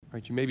All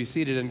right, you may be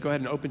seated, and go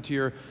ahead and open to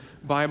your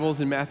Bibles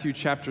in Matthew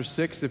chapter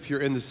 6. If you're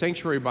in the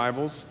sanctuary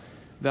Bibles,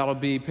 that'll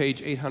be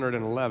page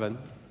 811.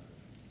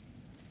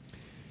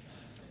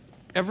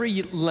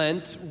 Every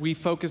Lent, we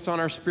focus on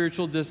our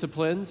spiritual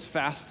disciplines,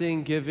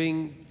 fasting,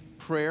 giving,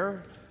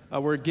 prayer.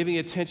 We're giving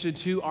attention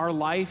to our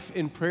life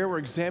in prayer. We're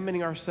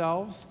examining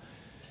ourselves.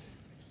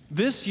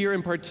 This year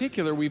in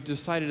particular, we've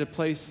decided to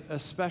place a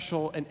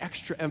special and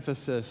extra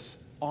emphasis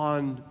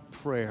on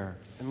prayer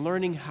and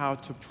learning how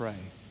to pray.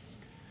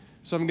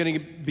 So I'm going to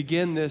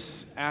begin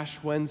this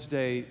Ash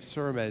Wednesday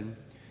sermon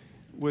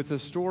with a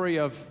story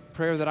of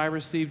prayer that I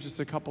received just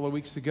a couple of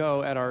weeks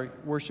ago at our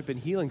worship and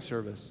healing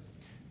service.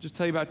 Just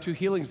tell you about two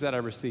healings that I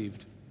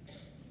received,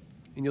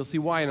 and you'll see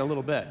why in a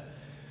little bit.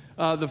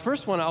 The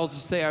first one, I'll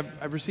just say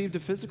I've received a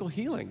physical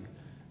healing.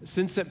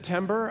 Since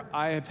September,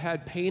 I have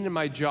had pain in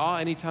my jaw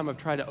anytime I've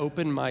tried to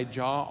open my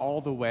jaw all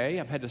the way.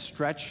 I've had to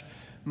stretch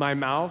my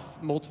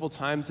mouth multiple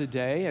times a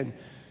day, and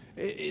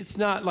it's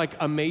not like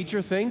a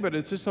major thing, but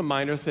it's just a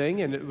minor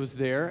thing, and it was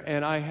there,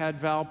 and I had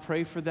Val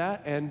pray for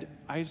that, and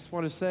I just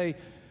want to say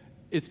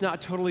it's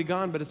not totally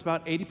gone, but it's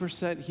about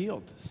 80%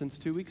 healed since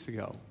 2 weeks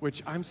ago,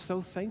 which I'm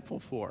so thankful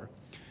for.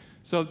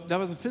 So that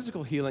was a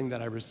physical healing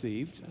that I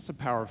received. That's the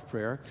power of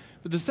prayer.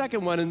 But the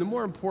second one, and the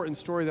more important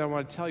story that I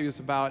want to tell you, is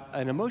about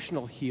an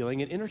emotional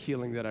healing, an inner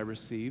healing that I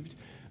received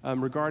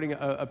regarding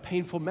a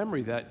painful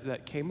memory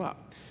that came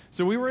up.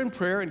 So we were in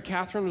prayer, and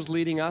Catherine was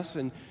leading us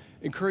and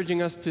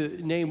encouraging us to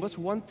name what's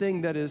one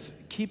thing that is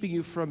keeping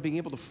you from being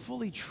able to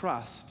fully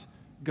trust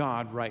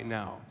God right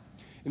now.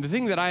 And the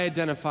thing that I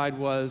identified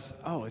was,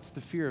 it's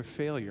the fear of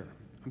failure.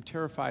 I'm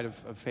terrified of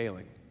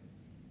failing.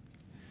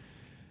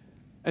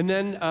 And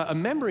then a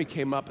memory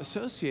came up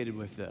associated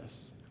with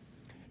this.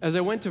 As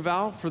I went to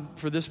Val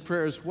for this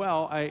prayer as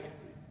well, I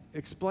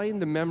explained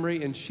the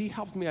memory, and she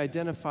helped me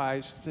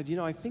identify. She said,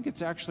 I think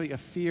it's actually a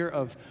fear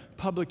of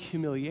public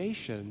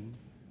humiliation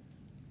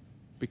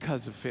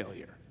because of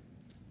failure.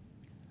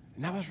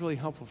 And that was really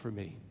helpful for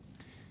me.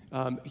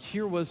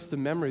 Here was the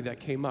memory that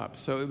came up.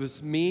 So it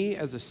was me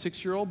as a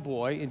 6-year-old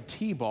boy in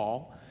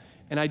T-ball,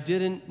 and I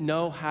didn't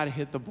know how to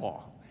hit the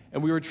ball.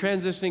 And we were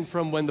transitioning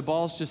from when the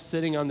ball's just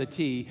sitting on the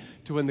tee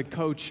to when the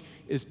coach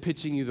is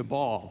pitching you the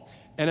ball.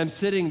 And I'm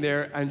sitting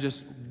there and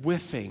just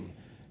whiffing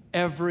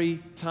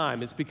every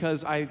time. It's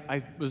because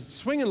I was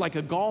swinging like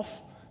a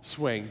golf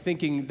swing,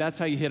 thinking that's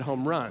how you hit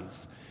home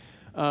runs.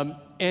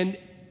 And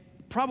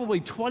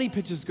probably 20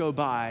 pitches go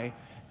by,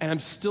 and I'm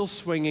still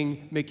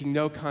swinging, making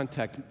no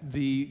contact.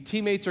 The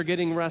teammates are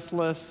getting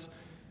restless.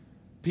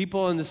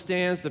 People in the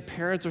stands, the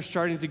parents are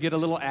starting to get a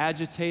little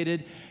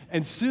agitated.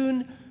 And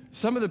soon,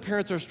 some of the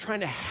parents are trying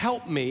to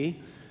help me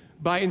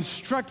by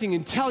instructing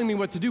and telling me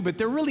what to do, but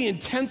they're really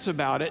intense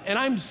about it, and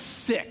I'm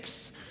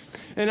 6.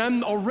 And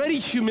I'm already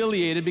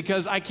humiliated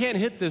because I can't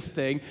hit this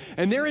thing.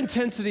 And their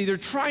intensity, they're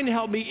trying to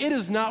help me. It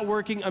is not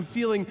working. I'm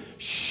feeling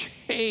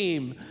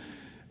shame.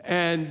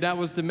 And that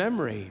was the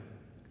memory.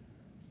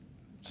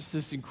 Just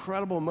this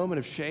incredible moment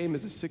of shame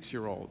as a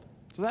 6-year-old.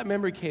 So that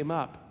memory came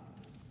up.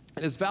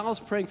 And as Val's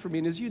praying for me,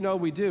 and as you know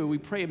we do, we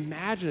pray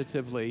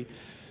imaginatively.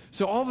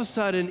 So all of a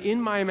sudden, in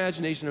my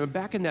imagination, I'm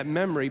back in that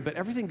memory, but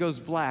everything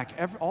goes black.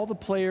 All the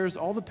players,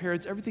 all the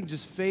parents, everything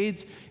just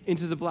fades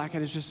into the black,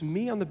 and it's just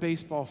me on the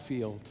baseball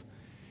field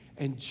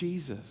and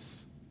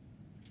Jesus.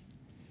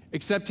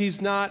 Except he's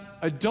not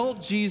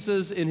adult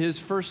Jesus in his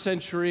first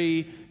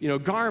century,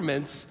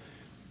 garments.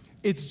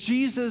 It's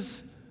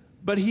Jesus,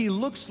 but he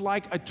looks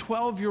like a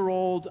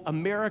 12-year-old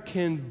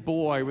American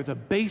boy with a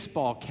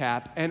baseball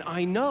cap, and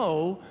I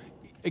know,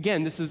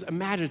 again, this is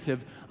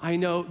imaginative, I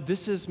know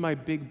this is my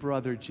big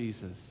brother,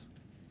 Jesus.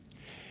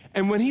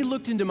 And when he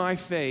looked into my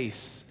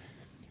face,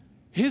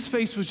 his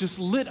face was just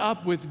lit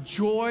up with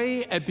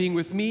joy at being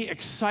with me,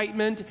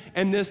 excitement,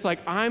 and this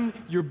I'm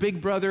your big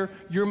brother,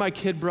 you're my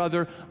kid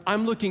brother,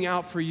 I'm looking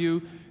out for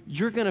you,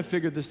 you're gonna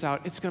figure this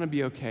out, it's gonna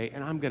be okay,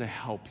 and I'm gonna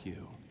help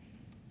you.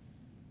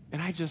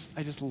 And I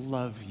just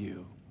love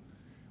you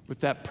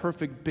with that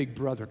perfect big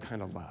brother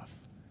kind of love.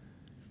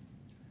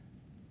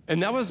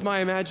 And that was my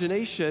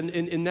imagination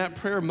in that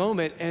prayer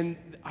moment, and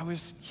I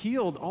was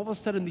healed. All of a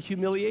sudden, the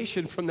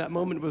humiliation from that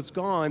moment was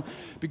gone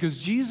because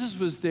Jesus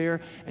was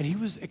there, and he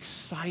was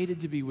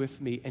excited to be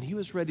with me, and he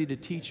was ready to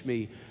teach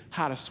me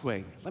how to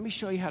swing. Let me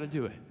show you how to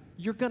do it.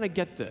 You're going to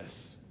get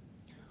this.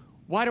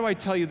 Why do I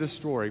tell you this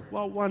story?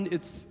 Well, one,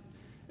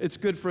 it's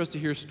good for us to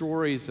hear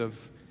stories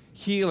of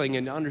healing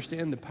and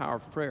understand the power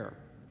of prayer.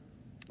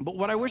 But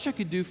what I wish I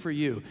could do for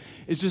you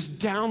is just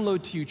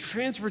download to you,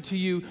 transfer to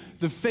you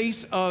the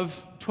face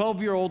of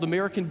 12-year-old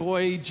American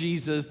boy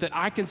Jesus that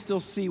I can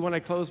still see when I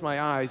close my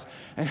eyes,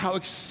 and how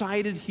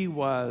excited he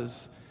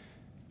was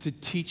to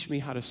teach me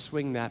how to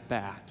swing that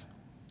bat.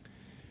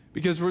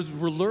 Because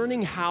we're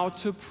learning how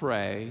to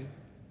pray.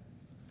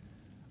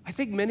 I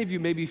think many of you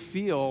maybe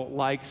feel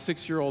like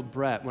 6-year-old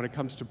Brett when it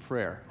comes to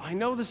prayer. I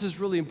know this is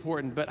really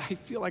important, but I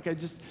feel like I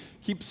just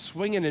keep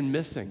swinging and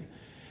missing.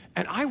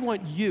 And I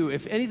want you,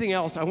 if anything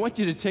else, I want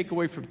you to take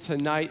away from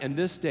tonight and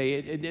this day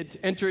and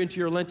enter into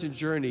your Lenten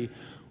journey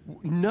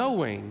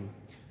knowing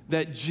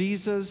that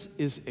Jesus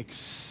is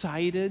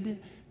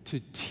excited to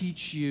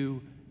teach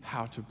you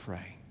how to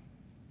pray.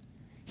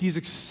 He's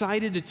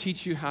excited to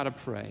teach you how to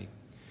pray.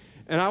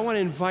 And I want to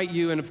invite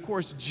you, and of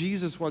course,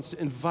 Jesus wants to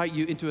invite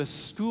you into a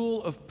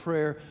school of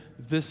prayer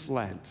this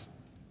Lent.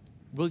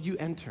 Will you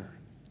enter?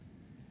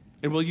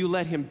 And will you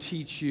let him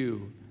teach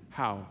you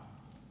how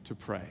to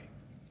pray?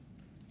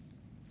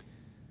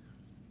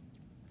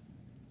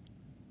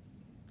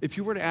 If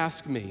you were to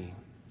ask me,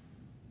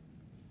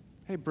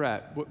 hey,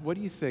 Brett, what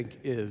do you think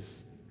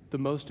is the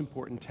most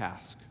important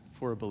task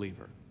for a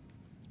believer?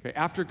 Okay,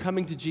 after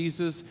coming to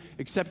Jesus,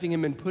 accepting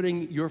him and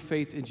putting your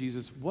faith in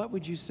Jesus, what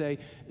would you say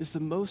is the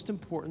most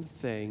important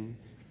thing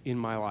in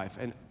my life?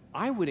 And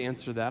I would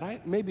answer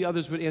that. Maybe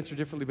others would answer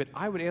differently, but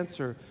I would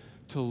answer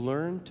to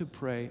learn to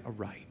pray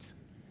aright.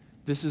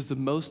 This is the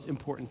most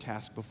important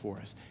task before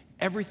us.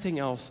 Everything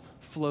else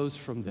flows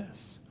from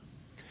this.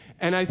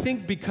 And I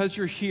think because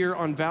you're here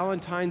on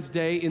Valentine's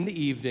Day in the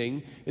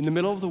evening, in the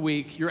middle of the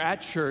week, you're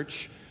at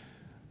church,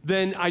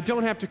 then I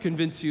don't have to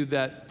convince you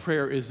that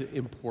prayer is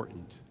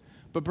important.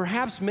 But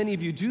perhaps many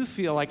of you do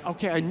feel like,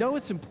 okay, I know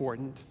it's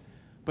important,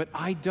 but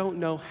I don't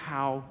know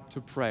how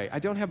to pray. I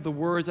don't have the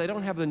words, I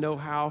don't have the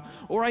know-how,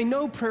 or I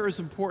know prayer is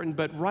important,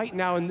 but right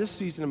now in this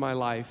season of my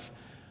life,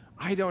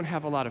 I don't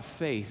have a lot of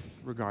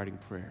faith regarding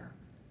prayer,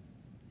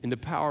 in the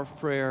power of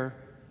prayer,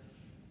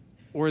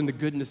 or in the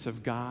goodness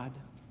of God.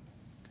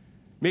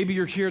 Maybe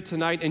you're here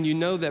tonight and you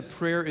know that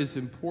prayer is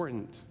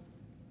important,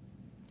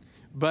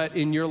 but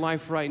in your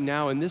life right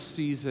now, in this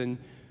season,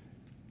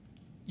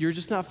 you're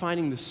just not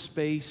finding the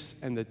space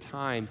and the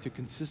time to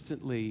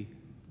consistently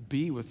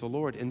be with the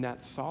Lord in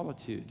that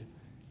solitude,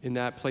 in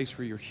that place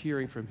where you're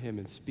hearing from him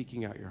and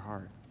speaking out your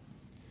heart.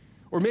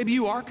 Or maybe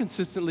you are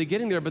consistently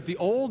getting there, but the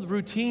old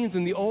routines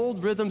and the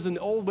old rhythms and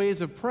the old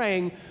ways of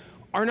praying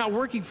are not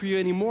working for you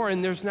anymore,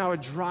 and there's now a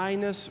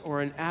dryness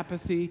or an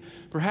apathy.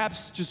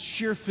 Perhaps just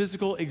sheer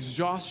physical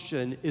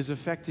exhaustion is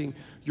affecting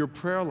your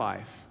prayer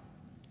life.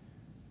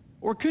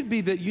 Or it could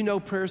be that you know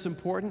prayer is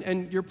important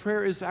and your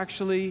prayer is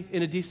actually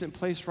in a decent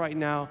place right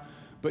now,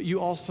 but you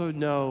also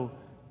know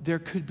there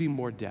could be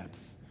more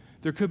depth.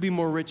 There could be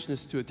more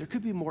richness to it. There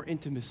could be more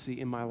intimacy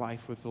in my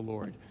life with the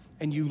Lord,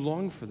 and you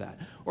long for that.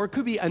 Or it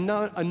could be a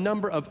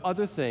number of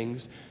other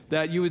things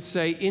that you would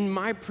say, in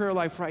my prayer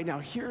life right now,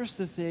 here's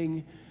the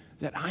thing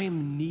that I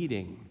am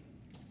needing.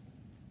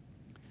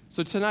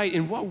 So tonight,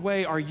 in what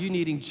way are you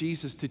needing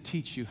Jesus to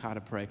teach you how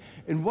to pray?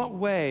 In what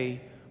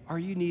way are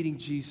you needing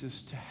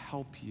Jesus to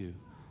help you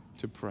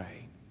to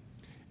pray?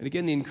 And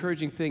again, the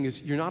encouraging thing is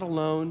you're not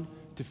alone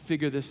to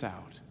figure this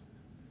out.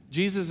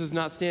 Jesus is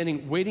not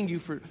standing waiting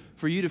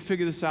for you to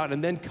figure this out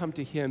and then come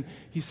to him.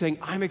 He's saying,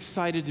 I'm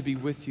excited to be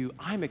with you.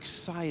 I'm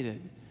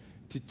excited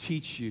to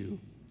teach you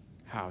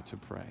how to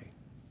pray.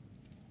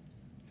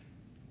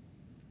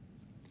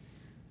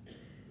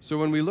 So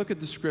when we look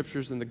at the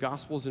scriptures and the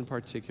Gospels in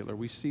particular,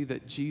 we see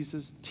that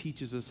Jesus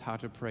teaches us how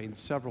to pray in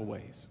several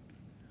ways.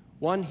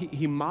 One,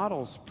 he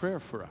models prayer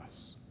for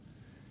us.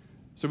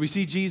 So we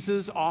see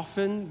Jesus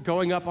often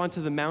going up onto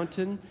the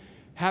mountain,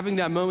 having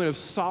that moment of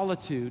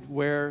solitude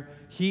where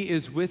he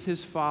is with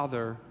his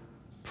Father,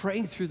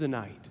 praying through the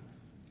night.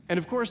 And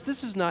of course,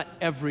 this is not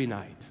every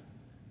night.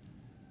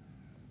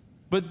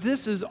 But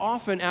this is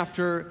often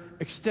after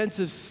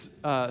extensive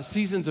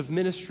seasons of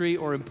ministry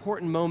or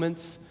important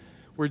moments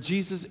where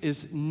Jesus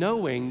is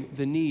knowing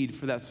the need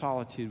for that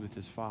solitude with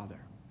his Father.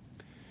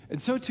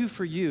 And so too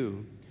for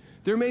you,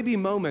 there may be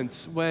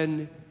moments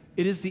when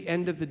it is the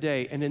end of the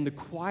day, and in the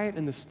quiet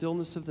and the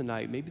stillness of the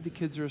night, maybe the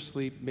kids are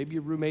asleep, maybe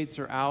your roommates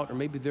are out, or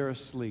maybe they're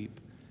asleep.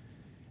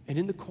 And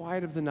in the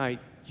quiet of the night,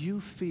 you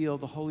feel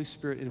the Holy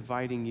Spirit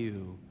inviting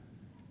you,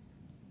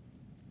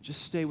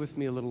 just stay with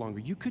me a little longer.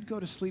 You could go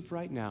to sleep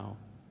right now.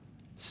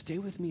 Stay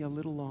with me a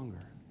little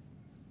longer.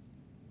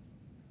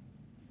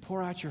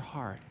 Pour out your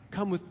heart.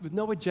 Come with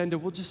no agenda.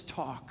 We'll just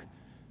talk.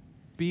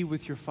 Be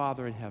with your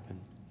Father in heaven.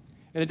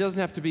 And it doesn't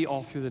have to be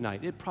all through the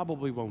night. It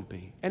probably won't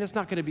be. And it's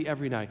not going to be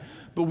every night.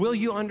 But will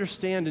you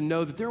understand and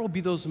know that there will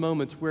be those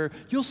moments where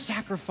you'll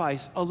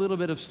sacrifice a little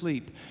bit of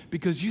sleep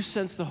because you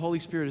sense the Holy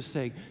Spirit is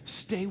saying,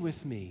 stay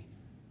with me.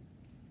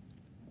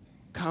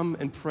 Come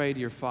and pray to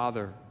your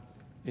Father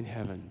in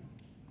heaven.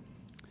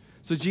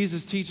 So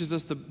Jesus teaches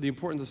us the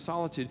importance of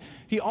solitude.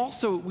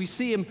 We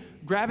see him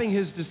grabbing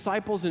his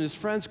disciples and his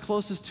friends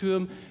closest to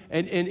him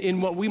and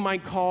in what we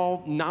might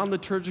call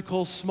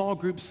non-liturgical small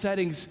group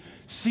settings,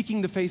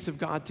 seeking the face of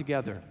God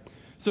together.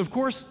 So of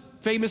course,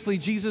 famously,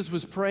 Jesus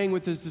was praying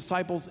with his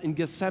disciples in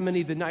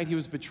Gethsemane the night he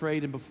was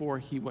betrayed and before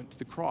he went to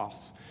the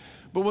cross.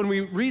 But when we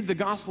read the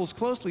Gospels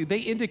closely, they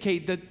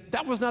indicate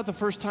that was not the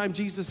first time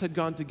Jesus had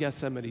gone to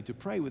Gethsemane to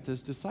pray with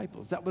his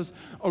disciples. That was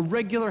a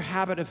regular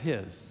habit of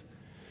his,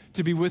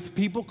 to be with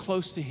people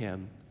close to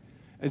him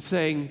and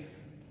saying,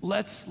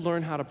 let's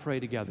learn how to pray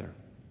together.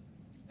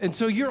 And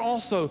so you're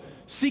also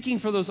seeking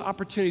for those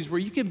opportunities where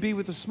you can be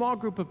with a small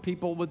group of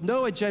people with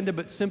no agenda,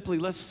 but simply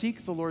let's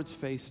seek the Lord's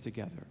face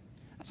together.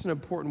 That's an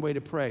important way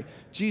to pray.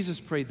 Jesus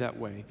prayed that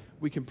way.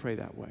 We can pray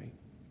that way.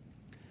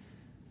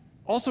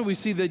 Also, we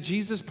see that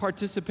Jesus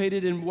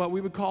participated in what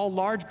we would call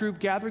large group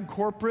gathering,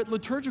 corporate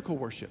liturgical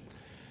worship.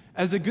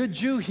 As a good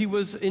Jew, he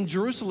was in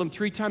Jerusalem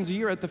 3 times a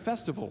year at the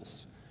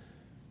festivals.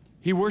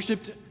 He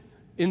worshiped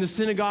in the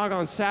synagogue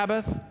on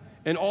Sabbath,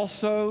 and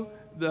also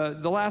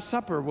the Last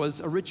Supper was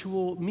a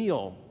ritual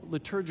meal,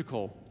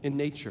 liturgical in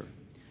nature.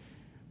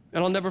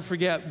 And I'll never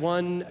forget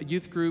one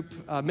youth group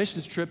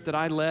missions trip that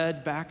I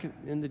led back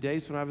in the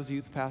days when I was a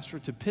youth pastor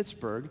to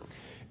Pittsburgh.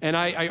 And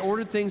I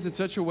ordered things in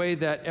such a way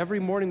that every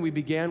morning we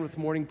began with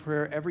morning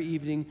prayer. Every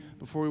evening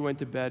before we went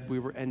to bed, we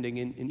were ending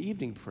in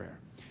evening prayer.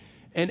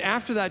 And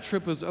after that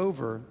trip was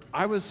over,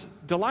 I was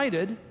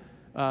delighted,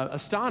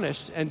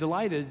 astonished and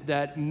delighted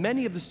that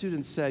many of the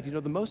students said,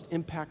 the most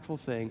impactful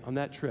thing on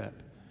that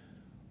trip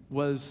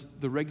was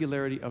the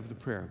regularity of the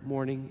prayer,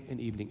 morning and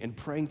evening, and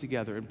praying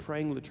together and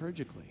praying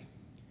liturgically.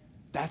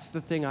 That's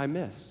the thing I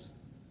miss.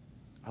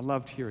 I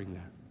loved hearing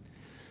that.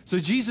 So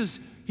Jesus,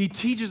 he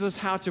teaches us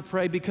how to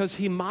pray because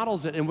he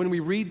models it. And when we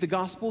read the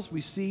Gospels,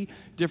 we see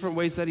different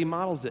ways that he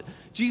models it.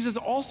 Jesus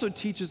also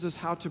teaches us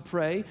how to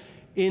pray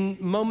in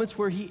moments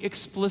where he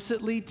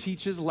explicitly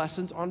teaches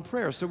lessons on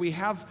prayer. So we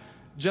have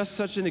just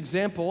such an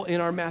example in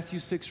our Matthew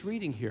 6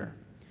 reading here.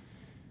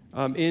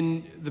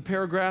 In the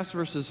paragraphs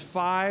verses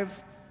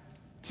 5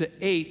 to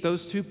 8,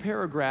 those 2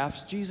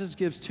 paragraphs, Jesus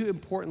gives 2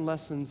 important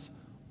lessons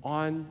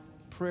on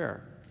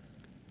prayer.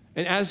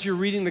 And as you're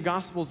reading the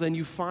Gospels and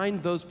you find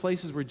those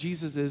places where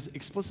Jesus is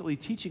explicitly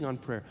teaching on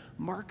prayer,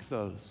 mark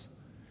those.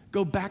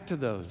 Go back to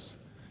those.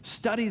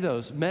 Study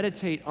those.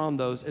 Meditate on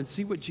those and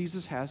see what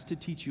Jesus has to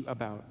teach you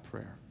about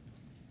prayer.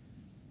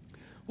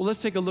 Well,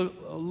 let's take a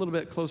little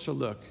bit closer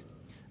look.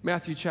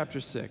 Matthew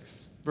chapter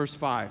 6, verse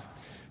 5.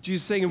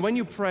 Jesus is saying, and when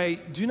you pray,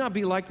 do not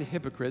be like the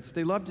hypocrites.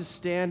 They love to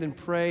stand and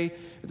pray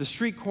at the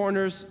street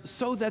corners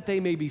so that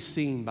they may be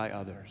seen by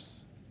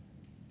others.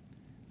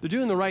 They're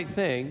doing the right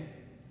thing,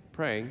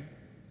 praying,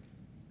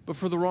 but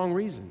for the wrong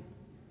reason.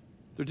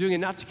 They're doing it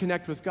not to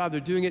connect with God. They're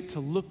doing it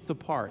to look the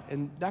part.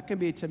 And that can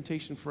be a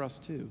temptation for us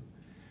too.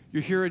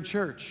 You're here at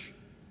church,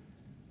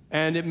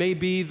 and it may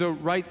be the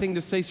right thing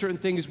to say certain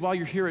things while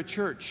you're here at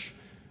church,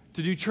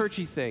 to do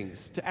churchy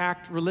things, to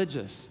act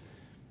religious.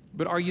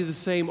 But are you the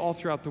same all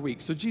throughout the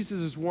week? So Jesus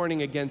is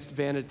warning against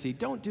vanity.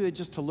 Don't do it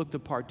just to look the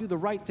part. Do the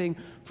right thing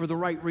for the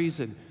right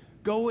reason.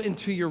 Go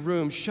into your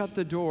room, shut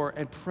the door,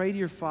 and pray to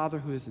your Father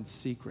who is in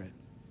secret.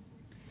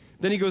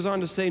 Then he goes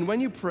on to say, and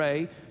when you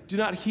pray, do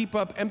not heap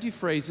up empty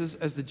phrases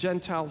as the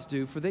Gentiles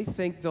do, for they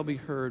think they'll be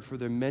heard for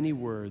their many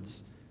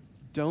words.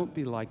 Don't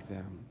be like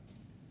them,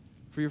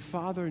 for your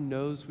Father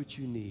knows what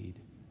you need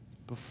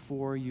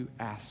before you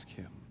ask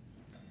him.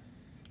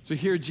 So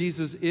here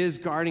Jesus is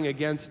guarding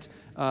against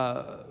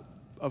a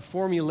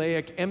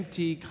formulaic,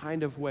 empty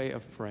kind of way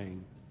of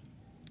praying.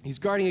 He's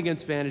guarding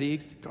against vanity.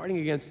 He's guarding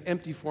against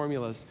empty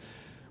formulas.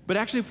 But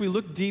actually, if we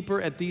look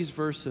deeper at these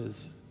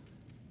verses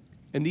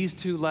and these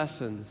 2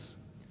 lessons,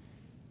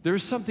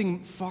 there's something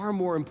far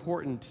more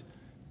important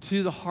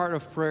to the heart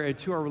of prayer and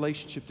to our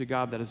relationship to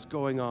God that is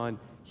going on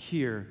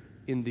here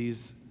in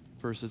these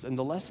verses. And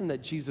the lesson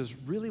that Jesus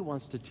really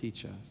wants to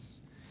teach us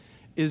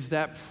is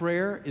that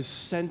prayer is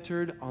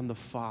centered on the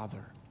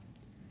Father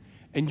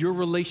and your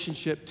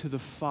relationship to the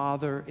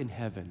Father in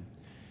heaven.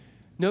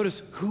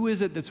 Notice, who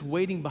is it that's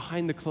waiting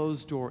behind the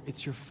closed door?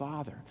 It's your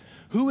Father.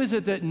 Who is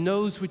it that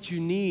knows what you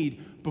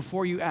need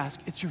before you ask?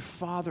 It's your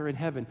Father in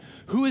heaven.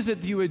 Who is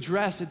it that you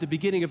address at the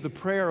beginning of the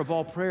prayer of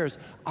all prayers?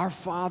 Our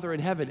Father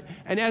in heaven.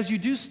 And as you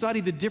do study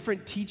the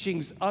different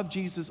teachings of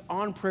Jesus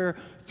on prayer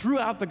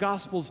throughout the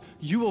Gospels,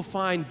 you will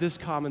find this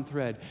common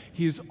thread.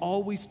 He is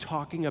always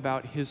talking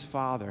about his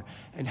Father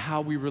and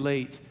how we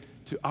relate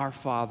to our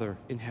Father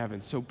in heaven.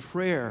 So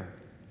prayer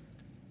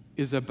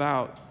is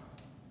about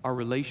our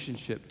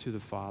relationship to the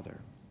Father.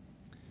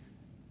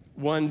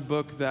 One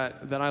book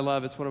that I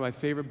love, it's one of my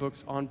favorite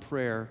books on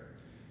prayer.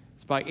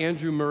 It's by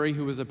Andrew Murray,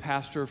 who was a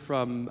pastor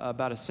from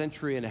about a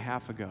century and a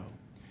half ago.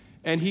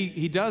 And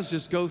he does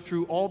just go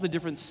through all the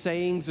different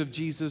sayings of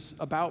Jesus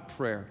about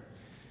prayer.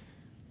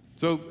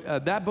 So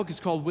that book is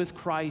called With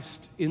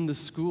Christ in the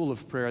School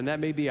of Prayer, and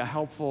that may be a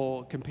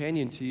helpful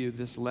companion to you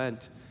this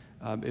Lent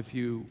if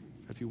you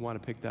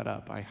want to pick that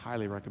up. I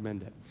highly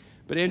recommend it.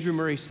 But Andrew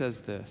Murray says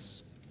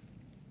this: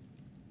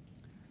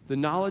 the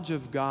knowledge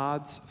of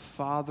God's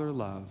Father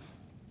love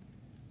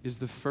is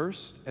the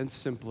first and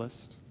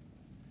simplest,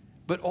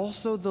 but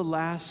also the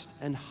last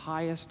and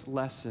highest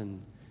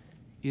lesson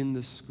in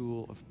the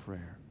school of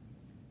prayer.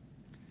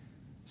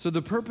 So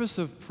the purpose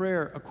of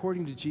prayer,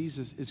 according to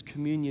Jesus, is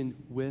communion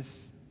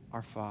with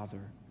our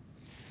Father.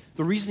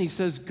 The reason he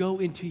says, go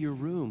into your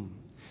room,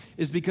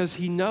 is because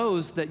he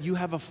knows that you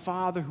have a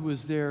Father who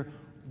is there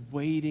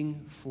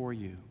waiting for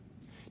you.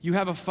 You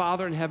have a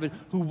Father in heaven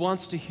who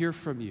wants to hear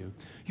from you.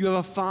 You have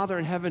a Father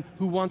in heaven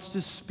who wants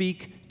to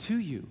speak to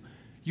you.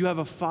 You have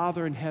a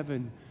Father in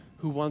heaven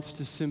who wants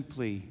to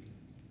simply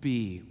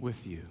be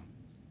with you.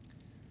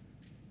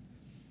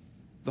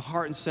 The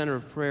heart and center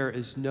of prayer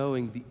is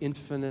knowing the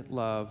infinite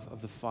love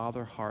of the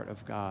Father heart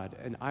of God.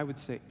 And I would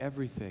say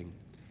everything,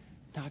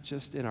 not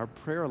just in our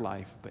prayer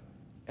life, but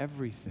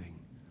everything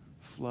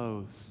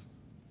flows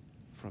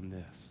from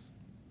this.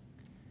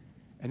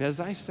 And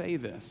as I say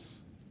this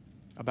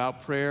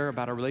about prayer,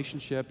 about our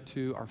relationship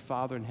to our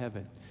Father in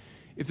heaven,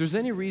 if there's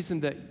any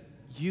reason that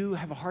you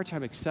have a hard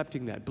time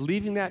accepting that,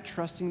 believing that,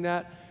 trusting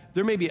that,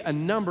 there may be a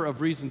number of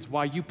reasons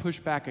why you push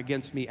back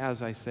against me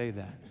as I say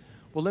that.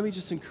 Well, let me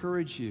just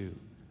encourage you.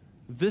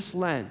 This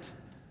Lent,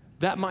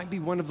 that might be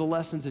one of the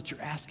lessons that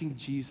you're asking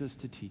Jesus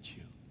to teach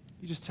you.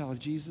 You just tell him,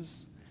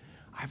 Jesus,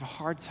 I have a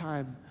hard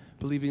time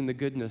believing the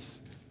goodness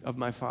of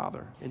my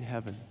Father in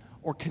heaven,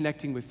 or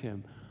connecting with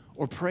him,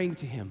 or praying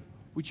to him.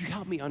 Would you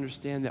help me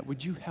understand that?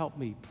 Would you help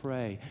me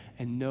pray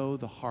and know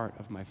the heart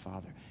of my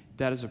Father?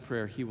 That is a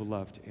prayer he will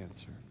love to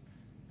answer.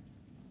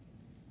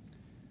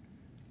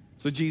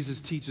 So Jesus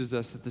teaches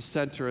us that the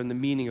center and the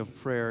meaning of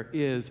prayer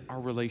is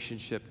our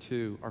relationship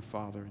to our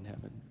Father in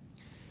heaven.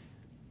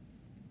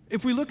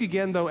 If we look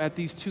again, though, at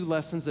these two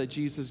lessons that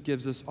Jesus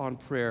gives us on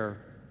prayer,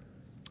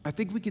 I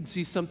think we can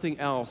see something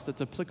else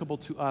that's applicable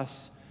to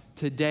us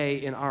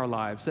today in our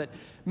lives that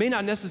may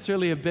not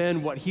necessarily have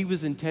been what he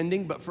was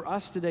intending, but for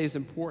us today is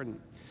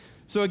important.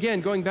 So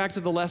again, going back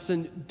to the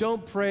lesson,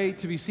 don't pray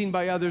to be seen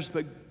by others,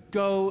 but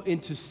go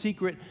into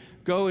secret,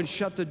 go and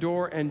shut the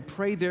door and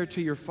pray there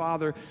to your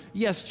Father.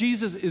 Yes,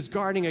 Jesus is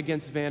guarding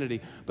against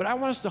vanity, but I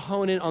want us to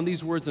hone in on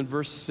these words in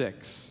verse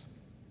 6.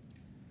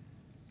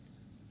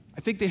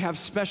 I think they have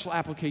special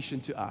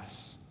application to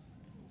us.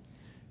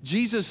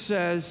 Jesus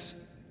says,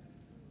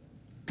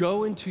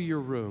 go into your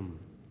room.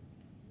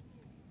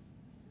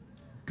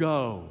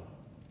 Go,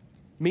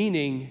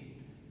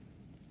 meaning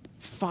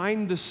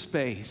find the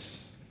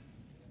space,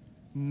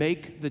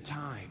 make the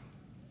time,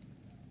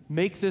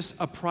 make this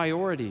a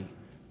priority.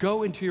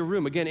 Go into your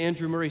room. Again,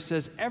 Andrew Murray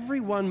says,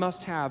 everyone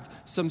must have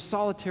some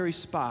solitary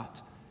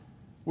spot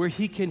where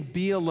he can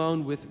be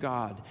alone with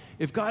God.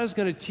 If God is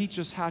going to teach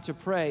us how to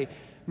pray,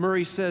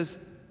 Murray says,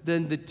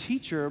 then the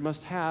teacher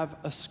must have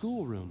a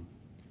schoolroom.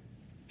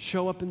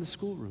 Show up in the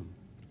schoolroom.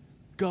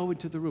 Go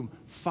into the room.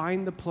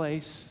 Find the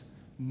place.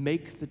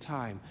 Make the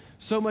time.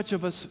 So much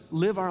of us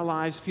live our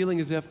lives feeling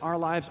as if our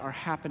lives are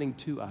happening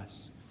to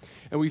us.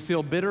 And we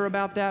feel bitter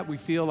about that. We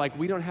feel like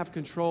we don't have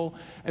control.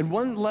 And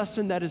one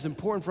lesson that is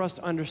important for us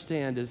to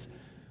understand is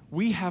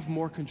we have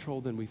more control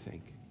than we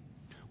think.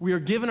 We are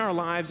given our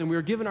lives and we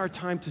are given our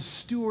time to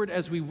steward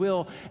as we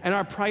will, and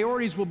our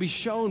priorities will be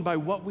shown by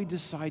what we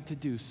decide to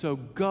do. So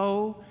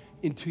go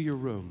into your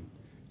room,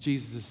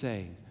 Jesus is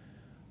saying.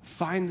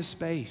 Find the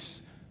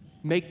space.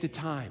 Make the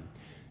time.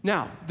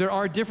 Now, there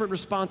are different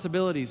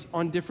responsibilities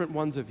on different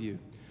ones of you.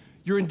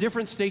 You're in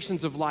different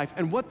stations of life,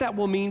 and what that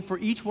will mean for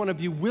each one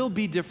of you will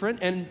be different,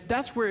 and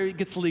that's where it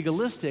gets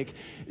legalistic,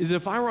 is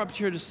if I were up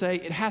here to say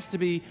it has to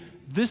be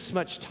this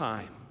much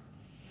time.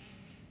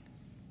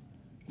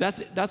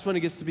 That's when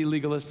it gets to be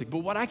legalistic. But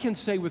what I can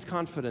say with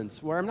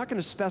confidence, where I'm not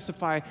going to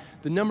specify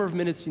the number of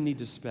minutes you need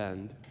to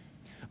spend,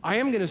 I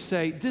am going to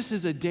say this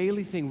is a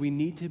daily thing we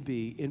need to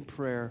be in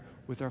prayer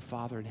with our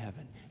Father in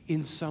heaven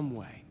in some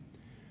way.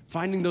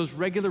 Finding those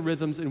regular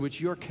rhythms in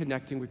which you're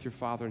connecting with your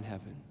Father in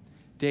heaven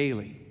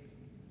daily.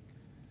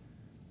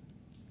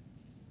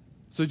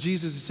 So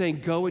Jesus is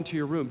saying, go into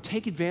your room.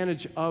 Take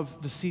advantage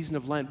of the season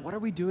of Lent. What are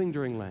we doing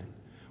during Lent?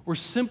 We're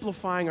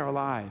simplifying our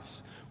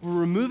lives. We're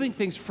removing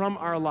things from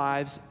our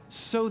lives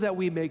so that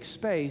we make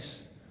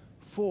space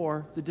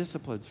for the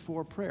disciplines,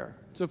 for prayer.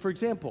 So for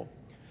example,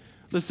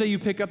 let's say you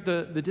pick up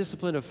the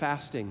discipline of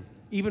fasting,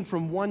 even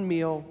from one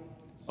meal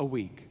a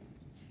week.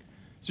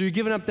 So you're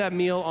giving up that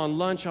meal on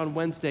lunch on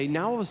Wednesday.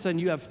 Now all of a sudden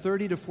you have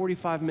 30 to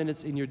 45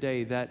 minutes in your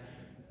day that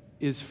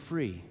is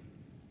free,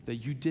 that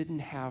you didn't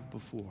have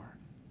before.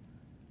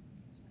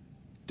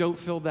 Don't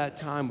fill that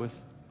time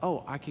with,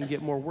 oh, I can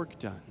get more work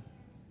done.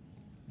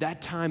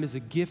 That time is a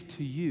gift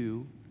to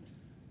you.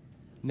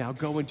 Now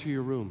go into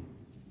your room.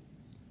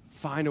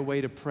 Find a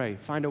way to pray.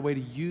 Find a way to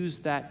use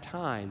that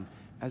time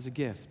as a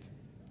gift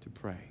to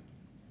pray.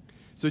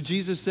 So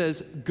Jesus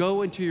says,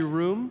 go into your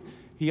room.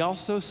 He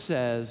also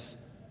says,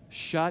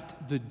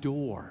 shut the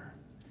door.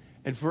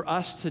 And for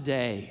us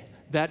today,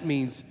 that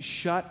means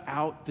shut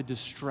out the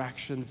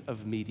distractions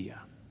of media.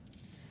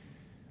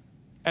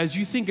 As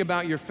you think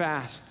about your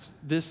fasts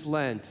this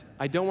Lent,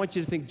 I don't want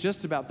you to think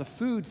just about the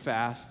food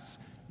fasts,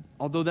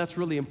 although that's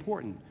really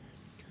important.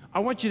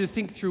 I want you to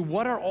think through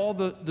what are all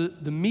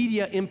the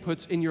media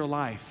inputs in your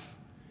life.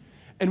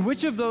 And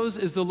which of those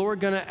is the Lord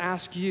going to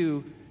ask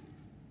you,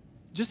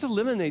 just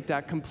eliminate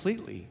that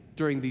completely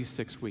during these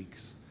 6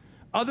 weeks.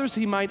 Others,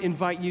 he might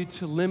invite you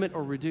to limit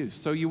or reduce.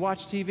 So you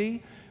watch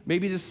TV,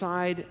 maybe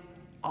decide,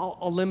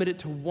 I'll limit it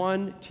to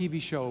one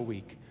TV show a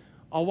week.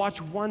 I'll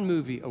watch one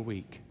movie a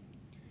week.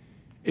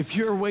 If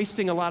you're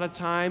wasting a lot of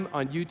time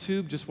on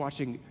YouTube just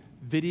watching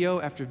video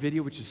after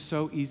video, which is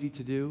so easy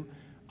to do,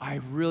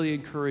 I really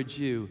encourage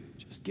you,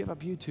 just give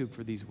up YouTube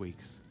for these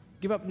weeks.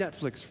 Give up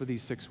Netflix for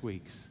these 6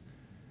 weeks.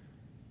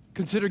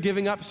 Consider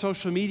giving up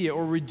social media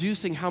or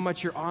reducing how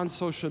much you're on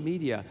social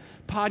media.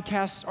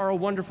 Podcasts are a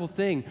wonderful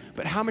thing,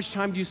 but how much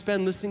time do you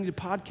spend listening to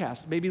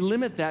podcasts? Maybe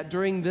limit that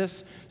during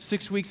this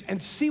 6 weeks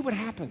and see what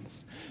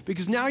happens.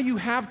 Because now you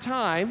have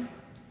time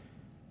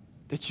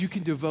that you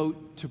can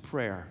devote to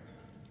prayer.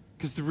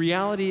 Because the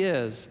reality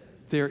is,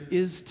 there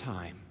is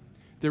time.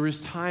 There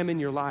is time in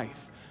your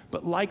life.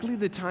 But likely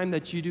the time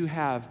that you do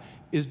have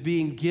is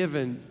being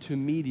given to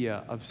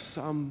media of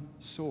some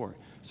sort.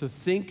 So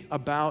think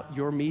about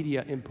your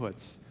media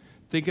inputs.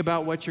 Think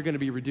about what you're going to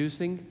be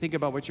reducing. Think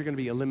about what you're going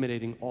to be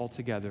eliminating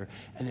altogether.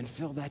 And then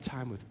fill that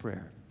time with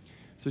prayer.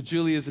 So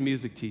Julie is a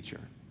music teacher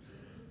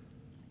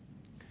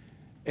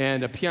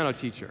and a piano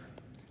teacher.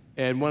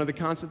 And one of the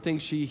constant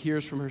things she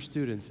hears from her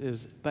students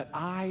is, but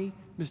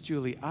Miss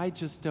Julie, I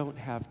just don't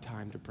have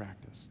time to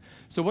practice.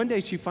 So one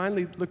day she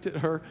finally looked at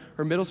her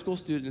middle school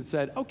student and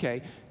said,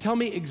 okay, tell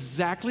me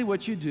exactly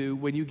what you do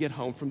when you get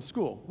home from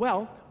school.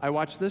 Well, I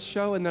watch this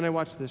show, and then I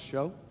watch this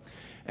show.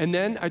 And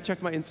then I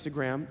check my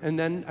Instagram, and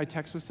then I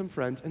text with some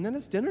friends, and then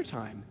it's dinner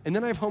time, and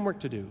then I have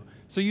homework to do.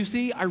 So you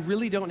see, I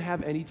really don't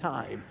have any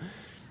time.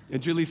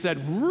 And Julie said,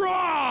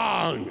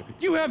 wrong!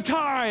 You have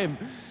time!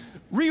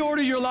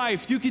 Reorder your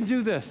life. You can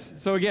do this.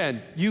 So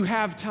again, you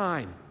have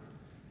time.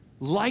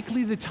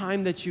 Likely the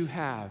time that you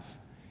have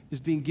is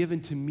being given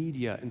to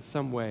media in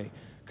some way.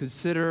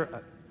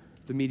 Consider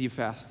the media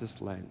fast this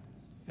Lent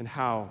and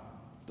how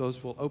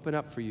those will open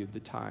up for you the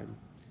time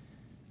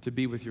to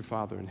be with your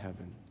Father in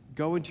heaven.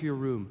 Go into your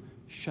room,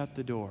 shut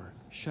the door,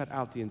 shut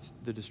out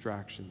the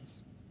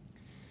distractions.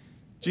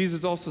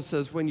 Jesus also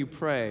says when you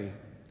pray,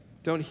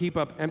 don't heap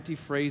up empty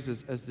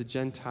phrases as the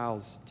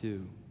Gentiles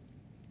do.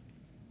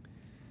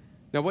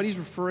 Now, what he's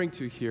referring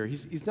to here,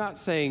 he's not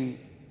saying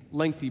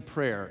lengthy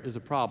prayer is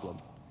a problem.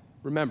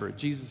 Remember,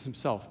 Jesus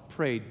himself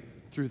prayed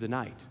through the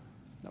night.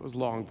 That was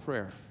long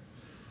prayer.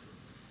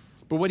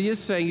 But what he is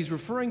saying, he's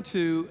referring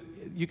to,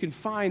 you can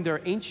find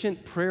their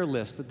ancient prayer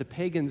lists that the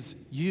pagans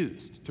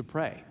used to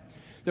pray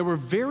that were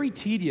very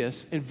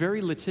tedious and very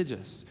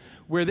litigious,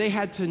 where they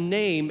had to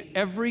name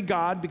every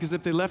god, because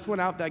if they left one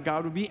out, that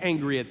god would be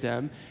angry at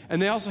them. And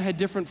they also had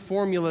different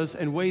formulas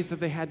and ways that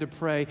they had to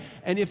pray.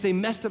 And if they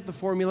messed up the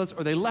formulas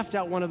or they left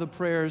out one of the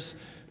prayers,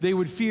 they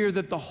would fear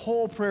that the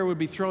whole prayer would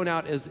be thrown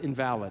out as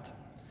invalid.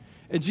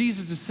 And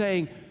Jesus is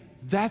saying,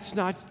 that's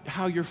not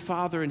how your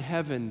Father in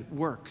heaven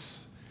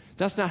works.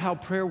 That's not how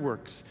prayer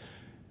works.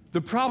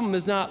 The problem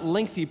is not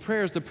lengthy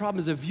prayers. The problem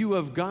is a view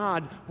of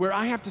God where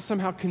I have to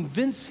somehow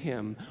convince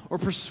him or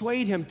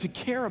persuade him to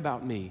care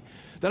about me.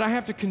 That I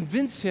have to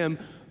convince him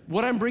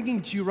what I'm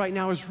bringing to you right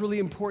now is really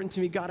important to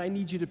me. God, I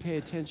need you to pay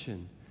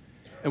attention.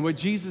 And what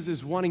Jesus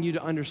is wanting you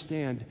to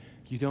understand,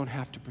 you don't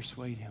have to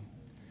persuade him.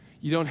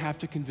 You don't have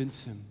to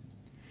convince him.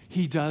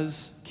 He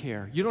does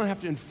care. You don't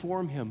have to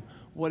inform him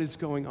what is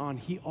going on.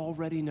 He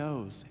already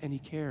knows and he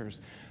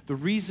cares. The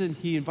reason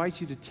he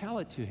invites you to tell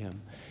it to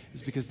him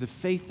is because the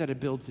faith that it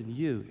builds in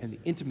you and the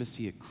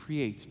intimacy it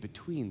creates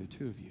between the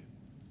two of you.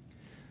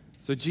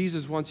 So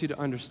Jesus wants you to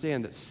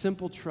understand that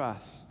simple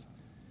trust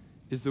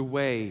is the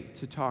way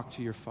to talk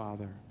to your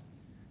Father,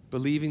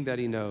 believing that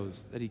he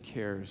knows, that he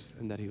cares,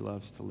 and that he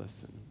loves to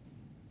listen.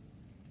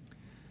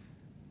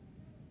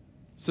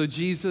 So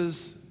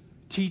Jesus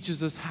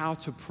teaches us how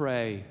to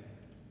pray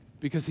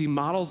because he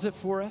models it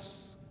for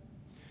us.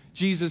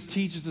 Jesus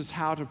teaches us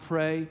how to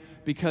pray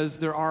because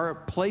there are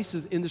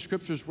places in the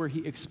scriptures where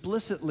he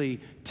explicitly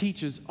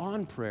teaches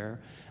on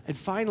prayer. And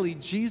finally,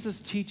 Jesus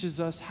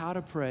teaches us how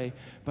to pray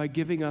by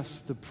giving us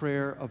the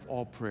prayer of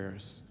all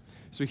prayers.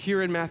 So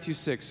here in Matthew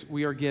 6,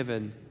 we are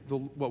given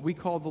what we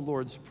call the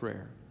Lord's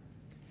Prayer.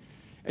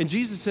 And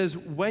Jesus says,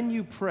 when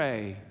you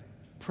pray,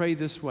 pray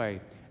this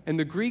way. And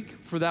the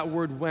Greek for that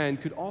word when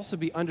could also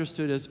be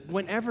understood as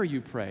whenever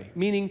you pray,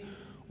 meaning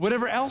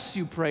whatever else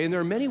you pray, and there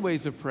are many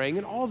ways of praying,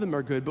 and all of them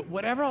are good, but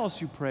whatever else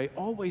you pray,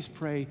 always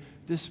pray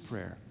this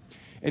prayer.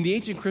 And the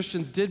ancient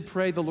Christians did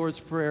pray the Lord's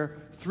Prayer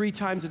 3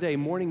 times a day,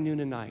 morning, noon,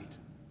 and night.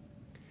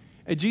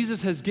 And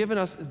Jesus has given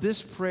us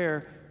this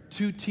prayer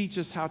to teach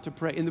us how to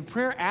pray. And the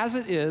prayer as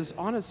it is,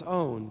 on its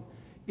own,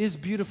 is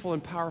beautiful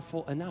and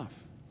powerful enough.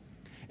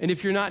 And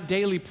if you're not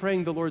daily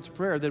praying the Lord's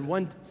Prayer, then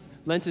one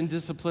Lenten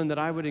discipline that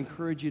I would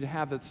encourage you to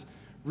have that's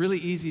really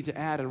easy to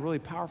add and really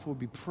powerful would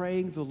be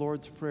praying the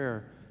Lord's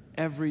Prayer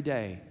every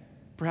day,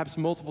 perhaps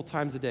multiple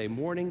times a day,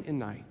 morning and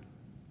night.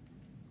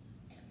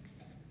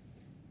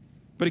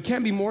 But it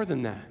can be more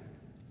than that.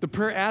 The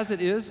prayer as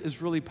it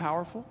is really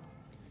powerful,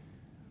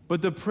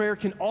 but the prayer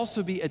can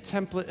also be a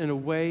template and a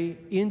way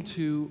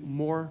into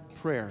more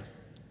prayer.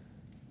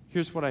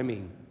 Here's what I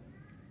mean.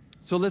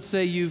 So let's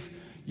say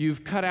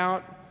you've cut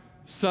out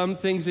some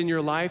things in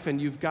your life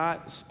and you've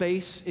got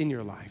space in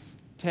your life,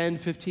 10,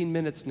 15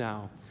 minutes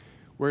now,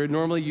 where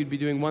normally you'd be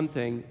doing one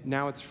thing,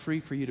 now it's free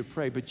for you to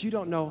pray, but you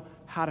don't know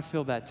how to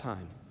fill that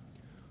time.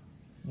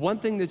 One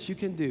thing that you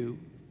can do,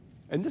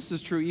 and this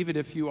is true even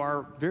if you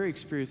are very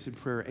experienced in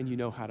prayer and you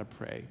know how to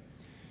pray,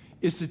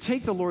 is to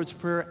take the Lord's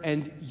Prayer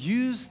and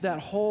use that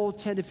whole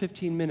 10 to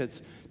 15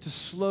 minutes to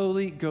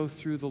slowly go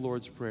through the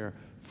Lord's Prayer,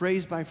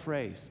 phrase by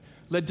phrase.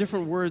 Let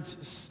different words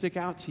stick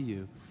out to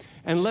you.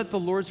 And let the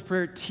Lord's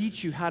Prayer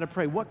teach you how to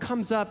pray. What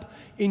comes up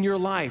in your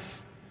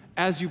life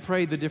as you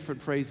pray the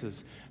different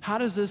phrases? How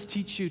does this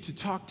teach you to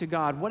talk to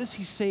God? What is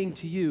he saying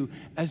to you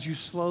as you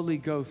slowly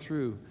go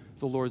through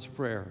the Lord's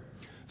Prayer?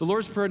 The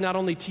Lord's Prayer not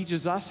only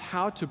teaches us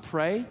how to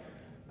pray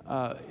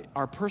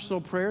our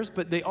personal prayers,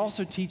 but they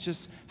also teach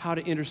us how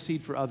to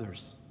intercede for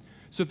others.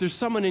 So if there's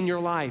someone in your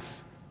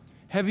life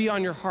heavy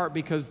on your heart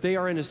because they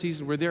are in a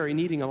season where they're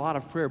needing a lot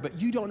of prayer, but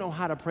you don't know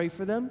how to pray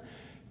for them,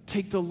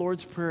 take the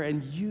Lord's Prayer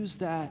and use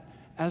that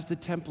as the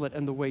template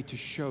and the way to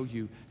show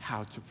you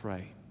how to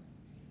pray.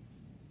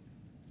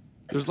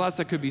 There's lots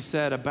that could be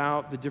said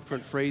about the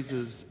different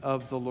phrases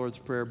of the Lord's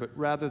Prayer, but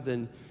rather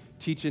than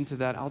teach into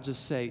that, I'll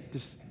just say,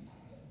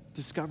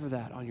 discover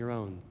that on your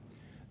own.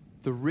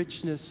 The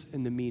richness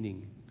and the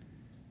meaning.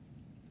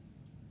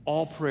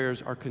 All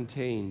prayers are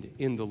contained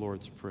in the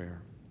Lord's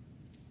Prayer.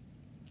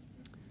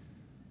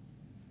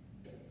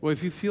 Well,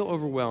 if you feel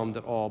overwhelmed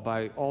at all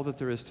by all that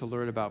there is to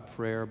learn about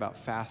prayer, about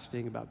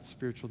fasting, about the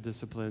spiritual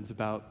disciplines,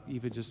 about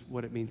even just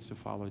what it means to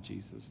follow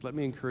Jesus, let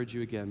me encourage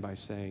you again by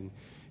saying,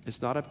 it's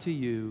not up to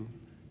you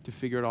to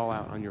figure it all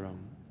out on your own.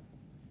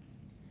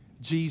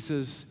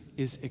 Jesus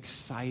is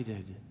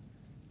excited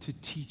to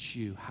teach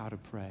you how to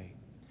pray.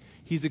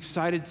 He's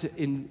excited to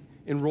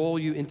enroll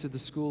you into the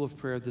school of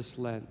prayer this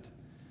Lent.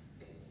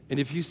 And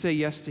if you say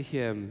yes to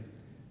him,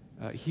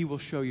 he will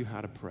show you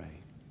how to pray.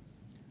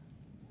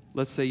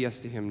 Let's say yes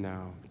to him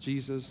now.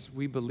 Jesus,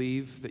 we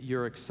believe that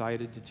you're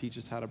excited to teach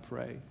us how to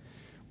pray.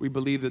 We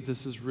believe that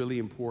this is really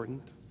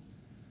important.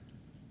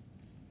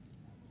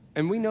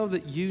 And we know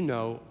that you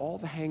know all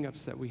the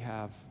hang-ups that we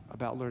have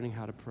about learning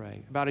how to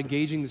pray, about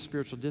engaging the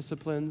spiritual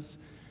disciplines,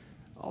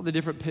 all the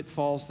different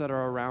pitfalls that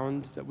are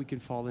around that we can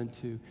fall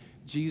into.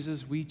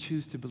 Jesus, we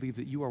choose to believe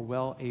that you are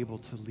well able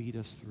to lead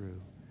us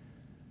through,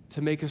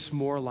 to make us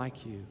more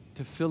like you,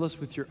 to fill us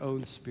with your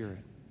own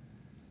Spirit,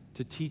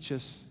 to teach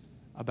us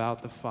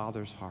about the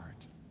Father's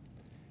heart.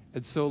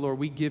 And so, Lord,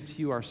 we give to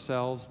you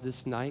ourselves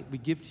this night. We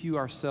give to you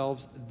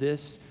ourselves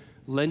this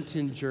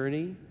Lenten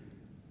journey.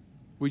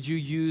 Would you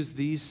use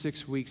these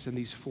 6 weeks and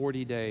these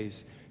 40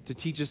 days to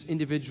teach us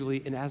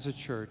individually and as a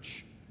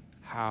church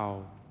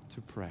how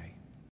to pray?